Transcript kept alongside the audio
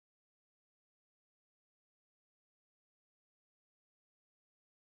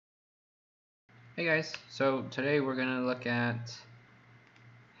Hey guys, so today we're going to look at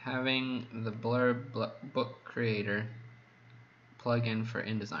having the Blurb Book Creator plugin for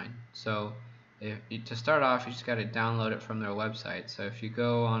InDesign. So to start off, you just got to download it from their website. So if you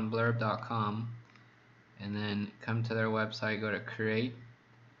go on blurb.com and then come to their website, go to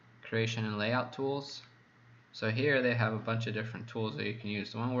Creation and Layout Tools. So here they have a bunch of different tools that you can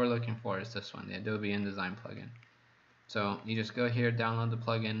use. The one we're looking for is this one, the Adobe InDesign plugin. So you just go here, download the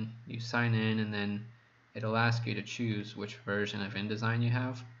plugin, you sign in, and then it'll ask you to choose which version of InDesign you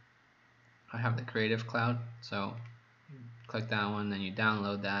have. I have the Creative Cloud, so click that one, then you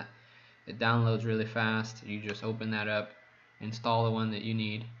download that. It downloads really fast. You just open that up, install the one that you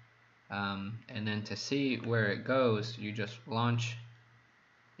need, and then to see where it goes, you just launch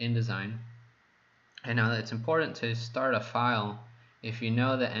InDesign. And now it's important to start a file. If you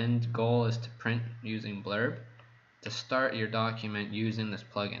know the end goal is to print using Blurb, to start your document using this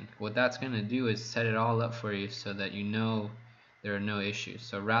plugin. What that's going to do is set it all up for you so that you know there are no issues.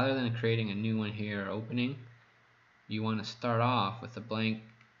 So rather than creating a new one here or opening, you want to start off with a blank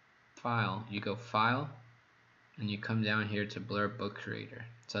file. You go File, and you come down here to Blurb Book Creator.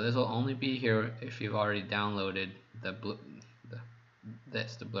 So this will only be here if you've already downloaded the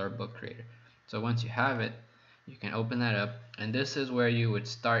Blurb Book Creator. So once you have it, you can open that up, and this is where you would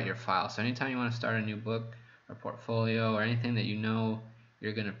start your file. So anytime you want to start a new book or portfolio or anything that you know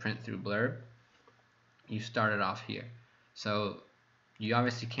you're going to print through Blurb, you start it off here. So you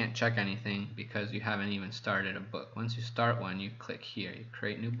obviously can't check anything because you haven't even started a book. Once you start one, you click here, you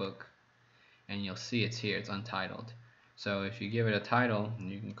create new book, and you'll see it's here, it's untitled. So if you give it a title,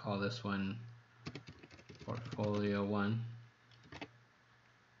 you can call this one Portfolio 1.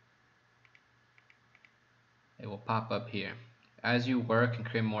 It will pop up here. As you work and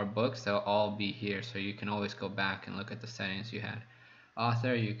create more books, they'll all be here, so you can always go back and look at the settings you had.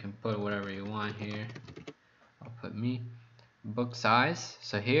 Author, you can put whatever you want here. I'll put me. Book size.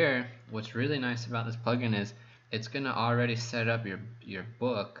 So here, what's really nice about this plugin is it's going to already set up your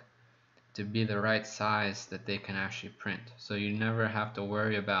book to be the right size that they can actually print. So you never have to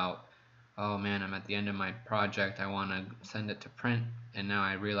worry about, oh man, I'm at the end of my project, I want to send it to print, and now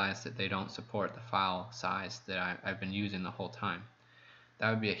I realize that they don't support the file size that I've been using the whole time. That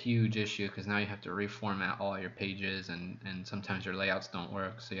would be a huge issue because now you have to reformat all your pages, and sometimes your layouts don't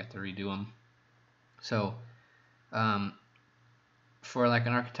work, so you have to redo them. So for like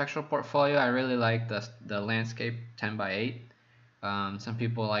an architectural portfolio, I really like the landscape 10 by 8. Some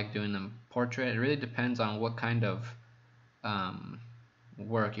people like doing them portrait. It really depends on what kind of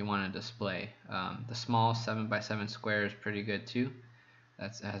work you want to display. The small 7 by 7 square is pretty good too.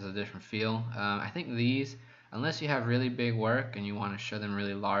 That has a different feel. I think these, unless you have really big work and you want to show them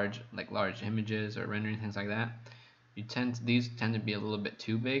really large, like large images or rendering things like that, these tend to be a little bit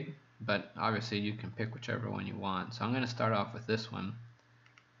too big. But obviously you can pick whichever one you want. So I'm going to start off with this one.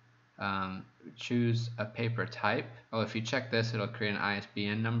 Choose a paper type. Oh, if you check this, it'll create an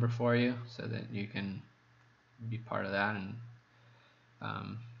ISBN number for you so that you can be part of that. And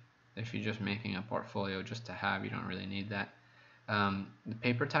if you're just making a portfolio just to have, you don't really need that. The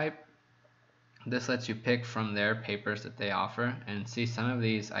paper type, this lets you pick from their papers that they offer, and see, some of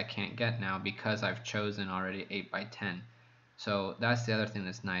these I can't get now because I've chosen already 8 by 10. So that's the other thing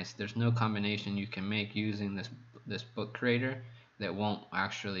that's nice. There's no combination you can make using this book creator that won't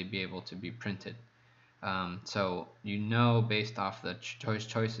actually be able to be printed. So you know, based off the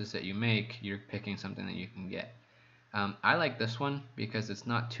choices that you make, you're picking something that you can get. I like this one because it's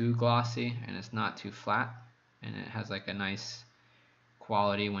not too glossy and it's not too flat, and it has like a nice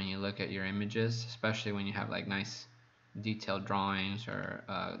quality when you look at your images, especially when you have like nice detailed drawings or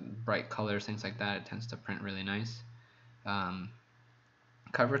bright colors, things like that. It tends to print really nice.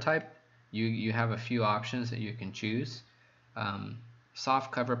 Cover type, you have a few options that you can choose.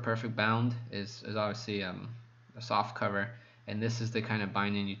 Soft cover perfect bound is obviously a soft cover, and this is the kind of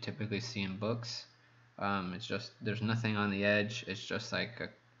binding you typically see in books. It's just, there's nothing on the edge. It's just like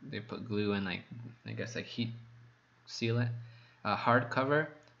they put glue and like, I guess, like heat seal it. Hardcover,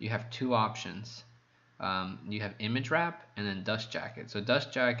 you have two options. You have image wrap and then dust jacket. So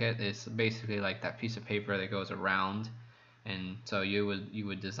dust jacket is basically like that piece of paper that goes around, and so you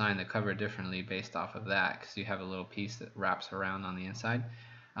would design the cover differently based off of that, because you have a little piece that wraps around on the inside.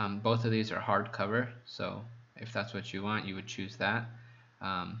 Both of these are hardcover, so if that's what you want, you would choose that.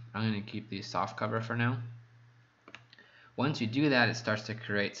 I'm going to keep these soft cover for now. Once you do that, it starts to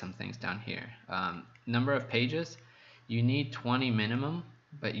create some things down here. Number of pages, you need 20 minimum,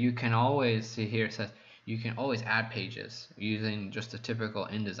 but you can always, see here it says you can always add pages using just a typical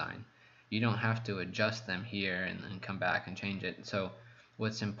InDesign. You don't have to adjust them here and then come back and change it. So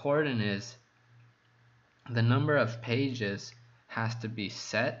what's important is the number of pages has to be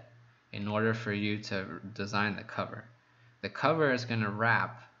set in order for you to design the cover. The cover is going to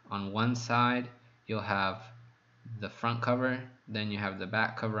wrap on one side. You'll have the front cover, then you have the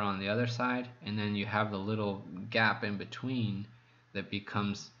back cover on the other side, and then you have the little gap in between that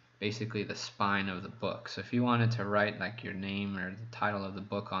becomes basically the spine of the book. So if you wanted to write like your name or the title of the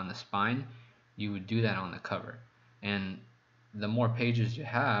book on the spine, you would do that on the cover. And the more pages you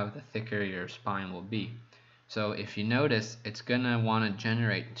have, the thicker your spine will be. So if you notice, it's gonna want to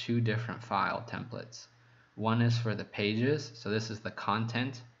generate two different file templates. One is for the pages, so this is the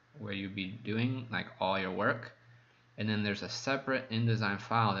content where you'll be doing like all your work, and then there's a separate InDesign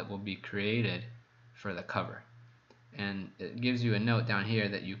file that will be created for the cover. And it gives you a note down here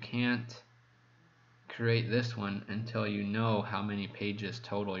that you can't create this one until you know how many pages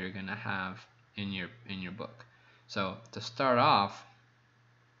total you're gonna have in your book. So to start off,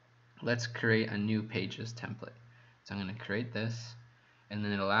 let's create a new pages template. So I'm going to create this, and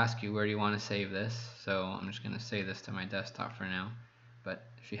then it'll ask you where do you want to save this. So I'm just going to save this to my desktop for now, but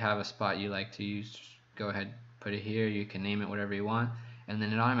if you have a spot you like to use, just go ahead, put it here. You can name it whatever you want, and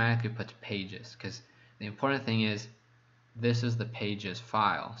then it automatically puts pages, because the important thing is this is the pages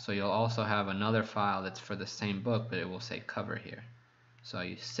file. So you'll also have another file that's for the same book, but it will say cover here. So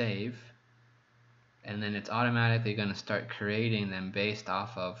you save, and then it's automatically going to start creating them based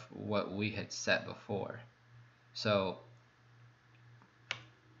off of what we had set before. So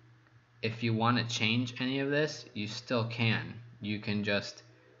if you want to change any of this, you still can. You can just,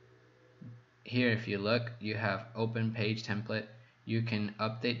 here if you look, you have open page template. You can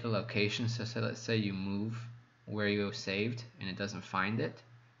update the location. So let's say you move where you saved and it doesn't find it.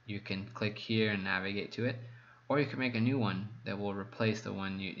 You can click here and navigate to it, or you can make a new one that will replace the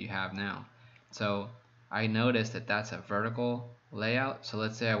one you have now. So I noticed that that's a vertical layout. So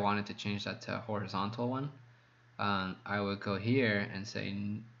let's say I wanted to change that to a horizontal one. I would go here and say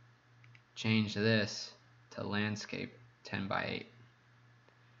change this to landscape 10 by 8.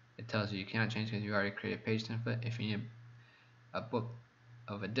 It tells you cannot change because you already created a page template. If you need a book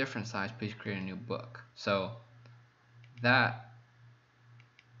of a different size, please create a new book. So that,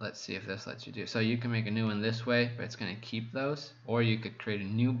 let's see if this lets you do. So you can make a new one this way, but it's going to keep those, or you could create a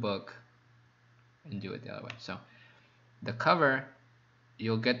new book and do it the other way. So the cover,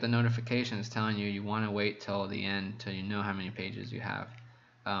 you'll get the notifications telling you want to wait till the end till you know how many pages you have.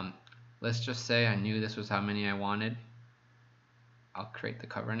 Let's just say I knew this was how many I wanted. I'll create the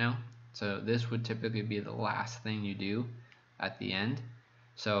cover now. So this would typically be the last thing you do at the end.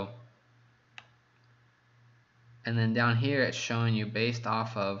 So, and then down here it's showing you based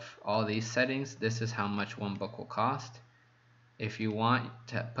off of all these settings, this is how much one book will cost. If you want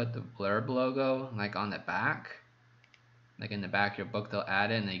to put the blurb logo like on the back, like in the back of your book, they'll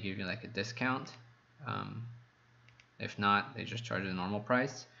add it and they give you like a discount. If not, they just charge the normal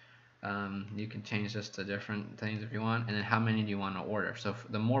price. You can change this to different things if you want. And then how many do you want to order? So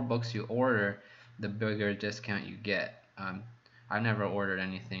the more books you order, the bigger discount you get. I've never ordered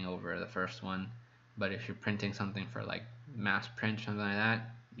anything over the first one, but if you're printing something for like mass print, something like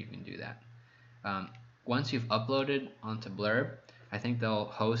that, you can do that. Once you've uploaded onto Blurb, I think they'll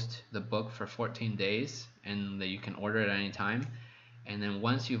host the book for 14 days and that you can order it at any time. And then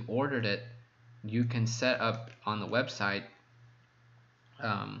once you've ordered it, you can set up on the website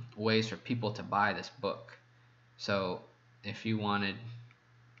ways for people to buy this book. So if you wanted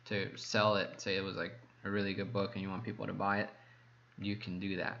to sell it, say it was like a really good book and you want people to buy it, you can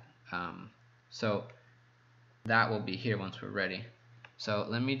do that. So that will be here once we're ready. So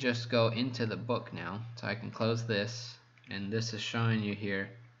let me just go into the book now. So I can close this, and this is showing you here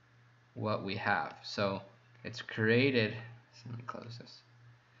what we have. So it's created, so let me close this.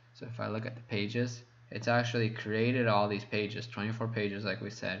 So if I look at the pages, it's actually created all these pages, 24 pages like we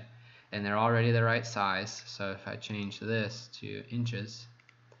said, and they're already the right size. So if I change this to inches,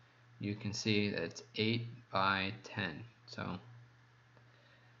 you can see that it's 8 by 10. So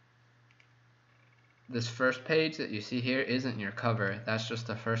this first page that you see here isn't your cover. That's just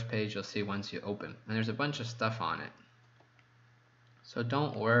the first page you'll see once you open. And there's a bunch of stuff on it. So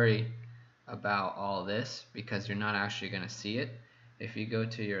don't worry about all this because you're not actually going to see it. If you go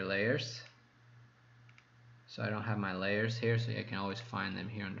to your layers, so I don't have my layers here, so I can always find them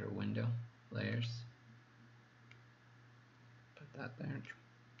here under Window, Layers. Put that there.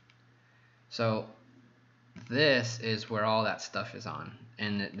 So this is where all that stuff is on,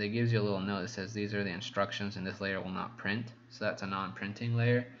 and it gives you a little note that says these are the instructions and this layer will not print. So that's a non-printing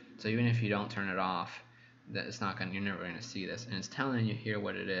layer. So even if you don't turn it off, that it's not going, you're never going to see this, and it's telling you here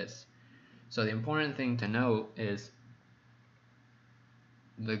what it is. So the important thing to note is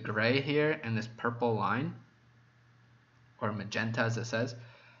the gray here and this purple line, or magenta as it says,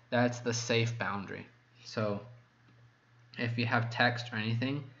 that's the safe boundary. So if you have text or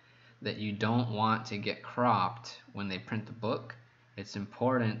anything that you don't want to get cropped when they print the book, it's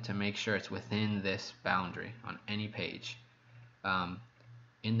important to make sure it's within this boundary on any page.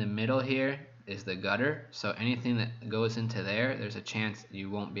 In the middle here is the gutter, so anything that goes into there, there's a chance you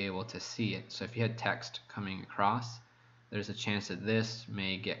won't be able to see it. So if you had text coming across, there's a chance that this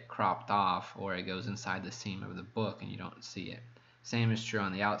may get cropped off, or it goes inside the seam of the book and you don't see it. Same is true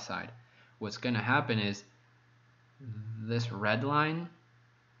on the outside. What's going to happen is this red line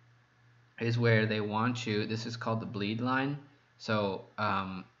is where they want you, this is called the bleed line. So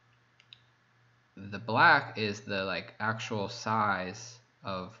the black is the like actual size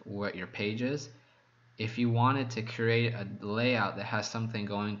of what your page is. If you wanted to create a layout that has something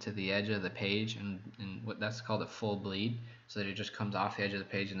going to the edge of the page, and what that's called a full bleed, so that it just comes off the edge of the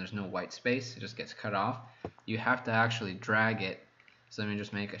page and there's no white space, it just gets cut off, you have to actually drag it. So let me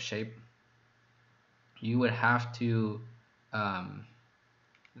just make a shape. You would have to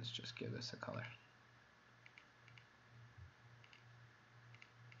let's just give this a color.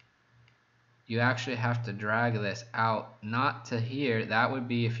 You actually have to drag this out, not to here. That would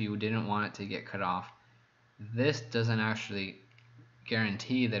be if you didn't want it to get cut off. This doesn't actually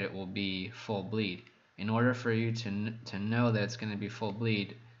guarantee that it will be full bleed. In order for you to know that it's going to be full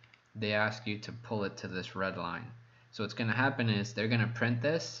bleed, they ask you to pull it to this red line. So what's going to happen is they're going to print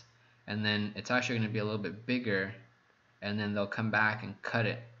this, and then it's actually going to be a little bit bigger, and then they'll come back and cut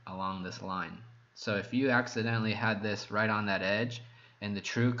it along this line. So if you accidentally had this right on that edge and the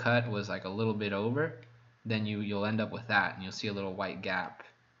true cut was like a little bit over, then you'll end up with that, and you'll see a little white gap.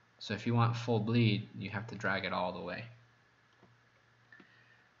 So if you want full bleed, you have to drag it all the way.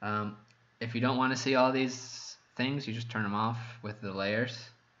 If you don't want to see all these things, you just turn them off with the layers.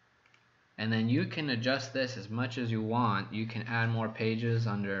 And then you can adjust this as much as you want. You can add more pages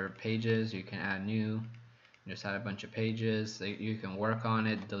under pages. You can add new. Just add a bunch of pages. You can work on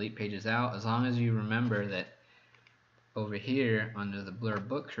it, delete pages out, as long as you remember that over here under the Blurb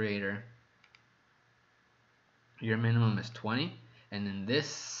Book Creator, your minimum is 20, and in this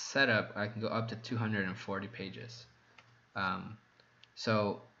setup I can go up to 240 pages.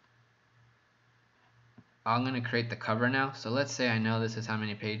 So I'm going to create the cover now. So let's say I know this is how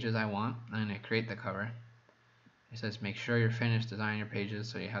many pages I want. I'm going to create the cover. It says make sure you're finished designing your pages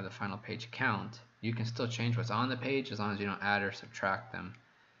so you have the final page count. You can still change what's on the page as long as you don't add or subtract them.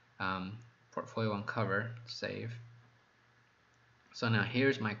 Portfolio on cover, save. So now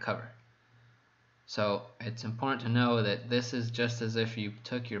here's my cover. So it's important to know that this is just as if you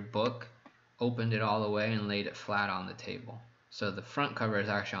took your book, opened it all the way, and laid it flat on the table. So the front cover is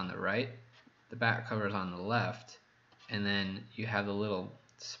actually on the right, the back cover is on the left, and then you have the little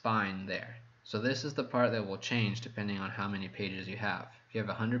spine there. So this is the part that will change depending on how many pages you have. If you have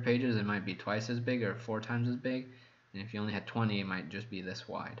 100 pages, it might be twice as big or 4 times as big, and if you only had 20, it might just be this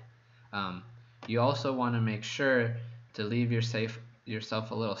wide. You also want to make sure to leave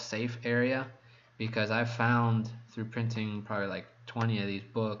yourself a little safe area, because I've found through printing probably like 20 of these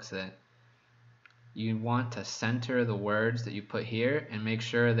books that you want to center the words that you put here and make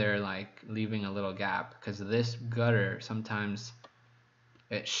sure they're like leaving a little gap, because this gutter sometimes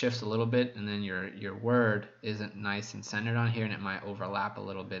it shifts a little bit and then your word isn't nice and centered on here, and it might overlap a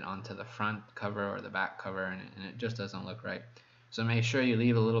little bit onto the front cover or the back cover, and it just doesn't look right. So make sure you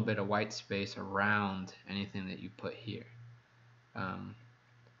leave a little bit of white space around anything that you put here.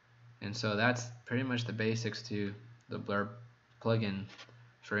 And so that's pretty much the basics to the Blurb plugin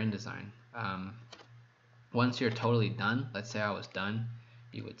for InDesign. Once you're totally done, let's say I was done,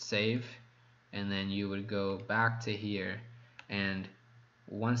 you would save, and then you would go back to here, and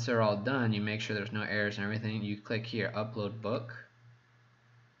once they're all done, you make sure there's no errors and everything. You click here, upload book.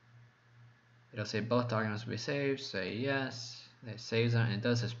 It'll say both documents will be saved. Say yes. It saves them, and it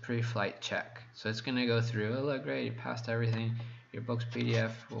does this pre-flight check. So it's going to go through. Oh, look, great, you passed everything. Your book's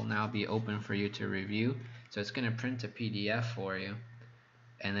PDF will now be open for you to review. So it's going to print a PDF for you,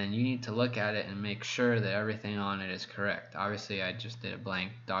 and then you need to look at it and make sure that everything on it is correct. Obviously, I just did a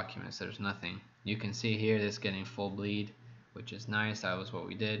blank document, so there's nothing. You can see here this getting full bleed, which is nice. That was what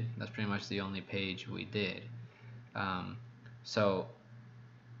we did. That's pretty much the only page we did. So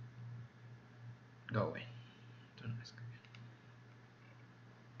go away.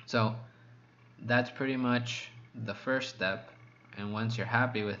 So that's pretty much the first step, and once you're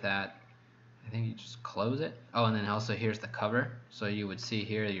happy with that, I think you just close it. Oh, and then also here's the cover. So you would see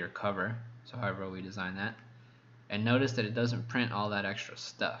here your cover, so however we design that. And notice that it doesn't print all that extra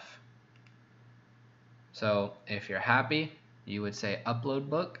stuff. So if you're happy, you would say upload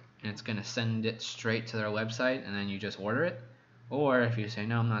book, and it's going to send it straight to their website, and then you just order it. Or if you say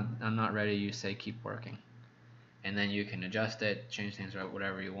no, I'm not ready, you say keep working, and then you can adjust it, change things, or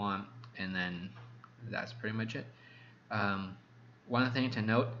whatever you want, and then that's pretty much it. One thing to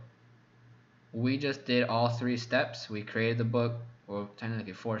note, we just did all 3 steps. We created the book, well,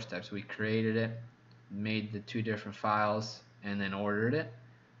 technically 4 steps. We created it, made the 2 different files, and then ordered it.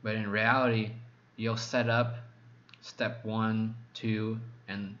 But in reality, you'll set up step 1, 2,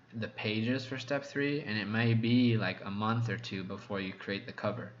 and the pages for step 3, and it may be like a month or 2 before you create the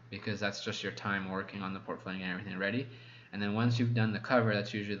cover, because that's just your time working on the portfolio and everything ready. And then once you've done the cover,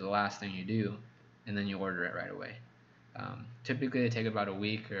 that's usually the last thing you do, and then you order it right away. Typically they take about a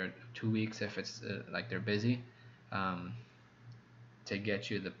week or 2 weeks if it's like they're busy, to get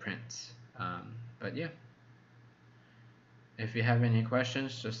you the prints. But yeah, if you have any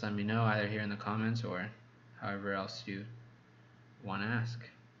questions, just let me know either here in the comments or however else you want to ask.